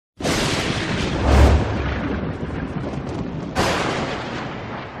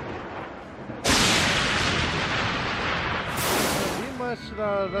much.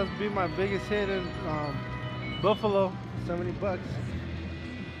 That's be my biggest hit in Buffalo. 70 bucks.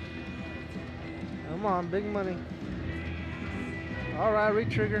 Come on, big money. All right,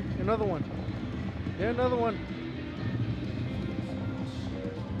 retrigger. Another one. Get another one.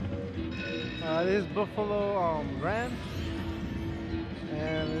 This is Buffalo Grand.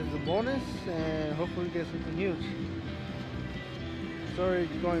 And it's a bonus. And hopefully we get something huge. Story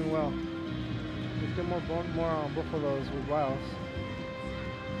going well. Let's get more buffaloes with wilds.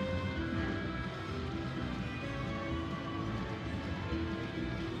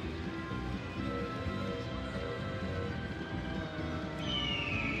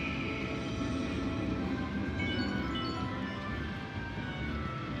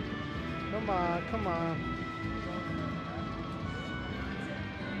 Come on, come on.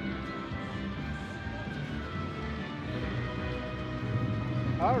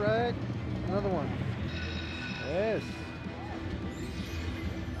 All right, another one. Yes.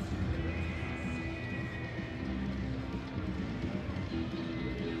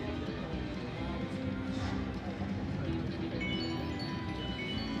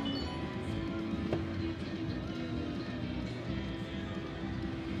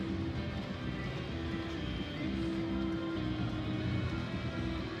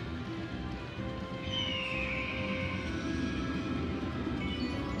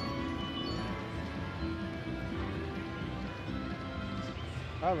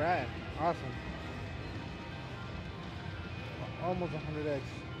 All right, awesome. Almost 100x.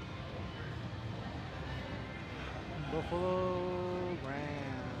 Buffalo Grand.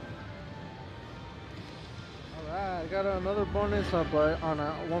 All right, I got another bonus up on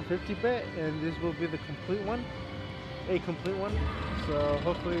a 150 bet, and this will be the complete one, a complete one. So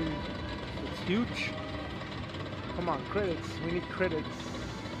hopefully it's huge. Come on, credits. We need credits.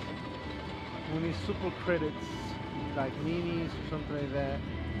 We need super credits, like minis or something like that.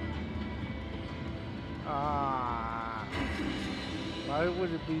 Ah, why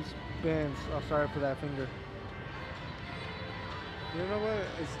would it be spins? Oh, sorry for that finger. You know what?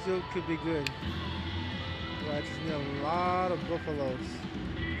 It still could be good. Well, I just need a lot of buffaloes.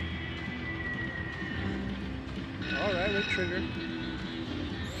 All right, let's trigger.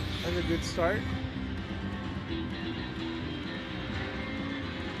 That's a good start.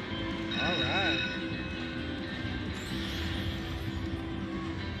 All right.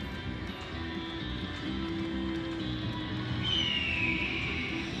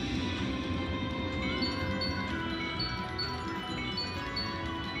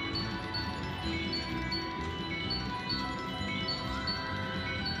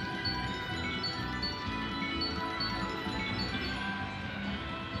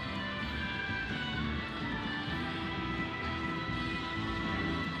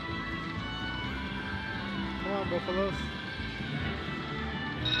 Come on, buffaloes.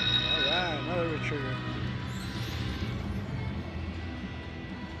 Alright, another retrigger.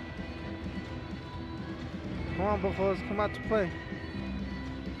 Come on, buffaloes, come out to play.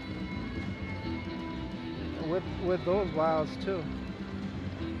 With those wilds too.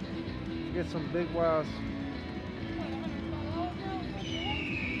 Get some big wilds.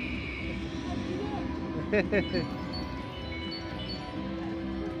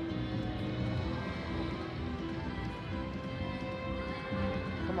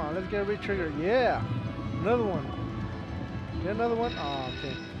 Come on, let's get a retrigger. Yeah, another one. Get another one. Oh,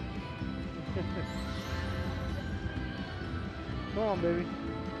 okay. Come on, baby.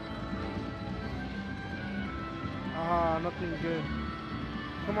 Ah, nothing good.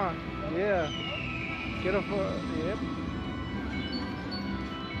 Come on. Yeah. Get a foot. Yep.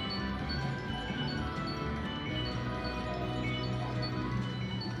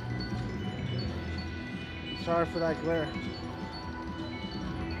 Sorry for that glare.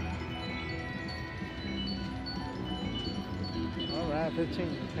 Alright,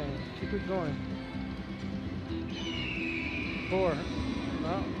 15. Okay. Keep it going. 4.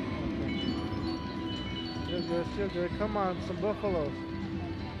 No. Still good, still good. Come on, some buffaloes.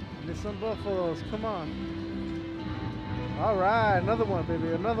 Get some buffaloes. Come on. All right, another one,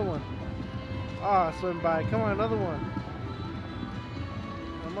 baby. Another one. Ah, swim by. Come on, another one.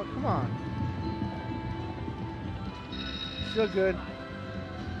 Come on. Still good.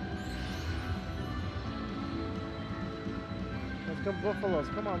 Let's come buffaloes.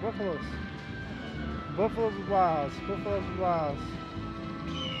 Come on, buffaloes. Buffaloes with wilds. Buffaloes with wilds.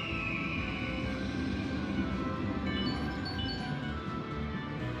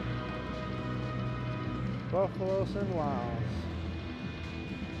 Buffaloes and wilds.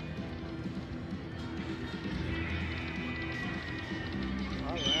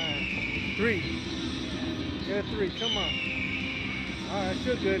 All right. 3. Get a 3. Come on. Alright,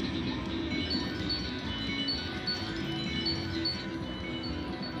 still good.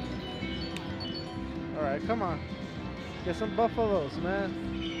 Alright, come on. Get some buffaloes, man.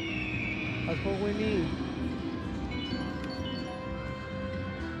 That's what we need.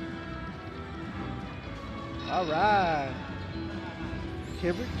 Alright.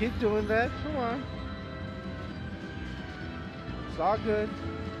 Keep doing that. Come on. It's all good.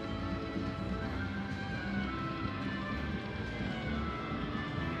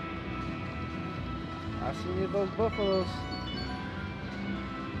 I see you those buffaloes.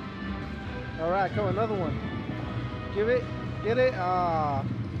 Alright, come on, another one. Give it. Get it.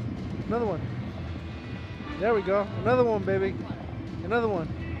 Another one. There we go. Another one, baby. Another one.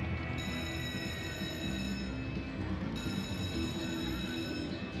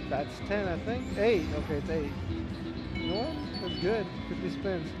 That's 10, I think. 8. Okay, it's 8. You know what? That's good. 50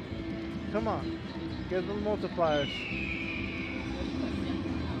 spins. Come on. Get the multipliers.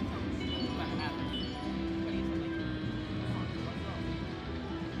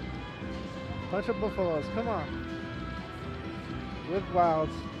 Bunch of buffaloes. Come on. With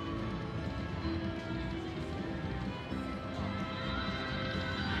wilds.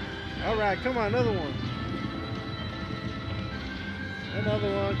 Alright, come on. Another one.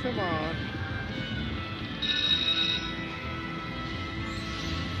 Another one, come on.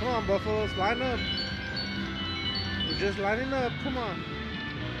 Come on, buffaloes, line up. We're just lining up, come on.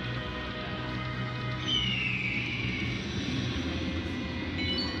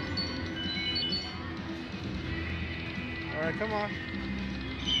 Alright, come on.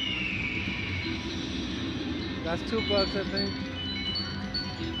 That's $2, I think.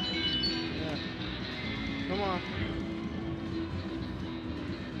 Yeah. Come on.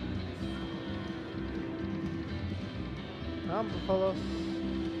 Come on, buffaloes.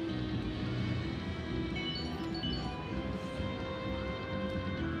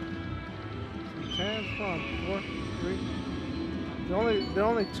 Some 10, come on, 4, 3. They're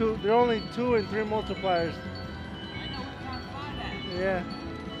only two and 3 multipliers. I know, we're trying to find that. Yeah. It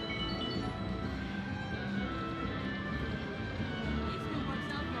still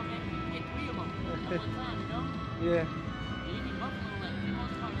works out though, man. You can get 3 of them at one time, you know? Yeah. And you can buffalo like 3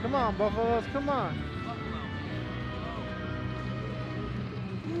 multipliers. Come on, buffaloes, come on.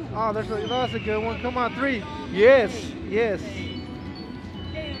 Oh, that's a good one. Come on, 3. Yes, yes.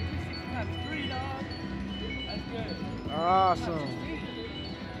 Damn, 360 times 3, dog. That's good. Awesome.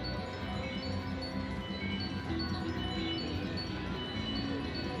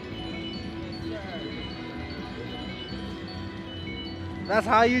 That's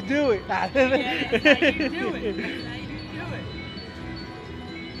how you do it. Yeah, that's how you do it. That's how you do it.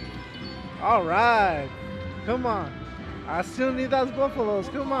 All right. Come on. I still need those buffaloes.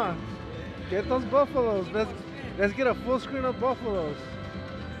 Come on. Get those buffaloes. Let's get a full screen of buffaloes.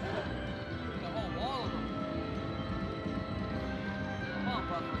 The whole wall of them. Come on,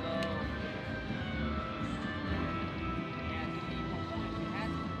 buffalo. Yeah, you need more points. You have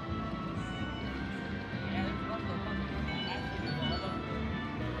to. Yeah, there's buffalo coming. That's what you all of them.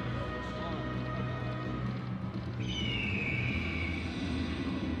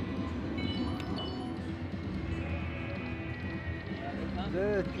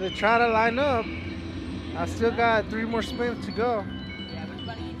 They try to line up. I still got 3 more spins to go. Yeah, but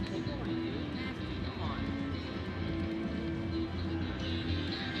buddy, you take over, dude. Come on.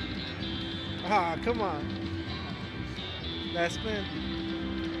 Ah, come on. That spin.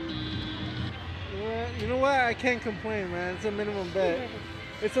 Yeah, you know what? I can't complain, man. It's a minimum bet.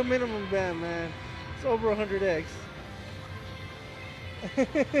 It's a minimum bet, man. It's over 100x.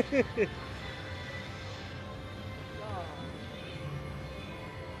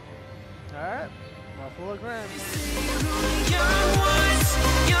 All right, Buffalo Grand. Young ones,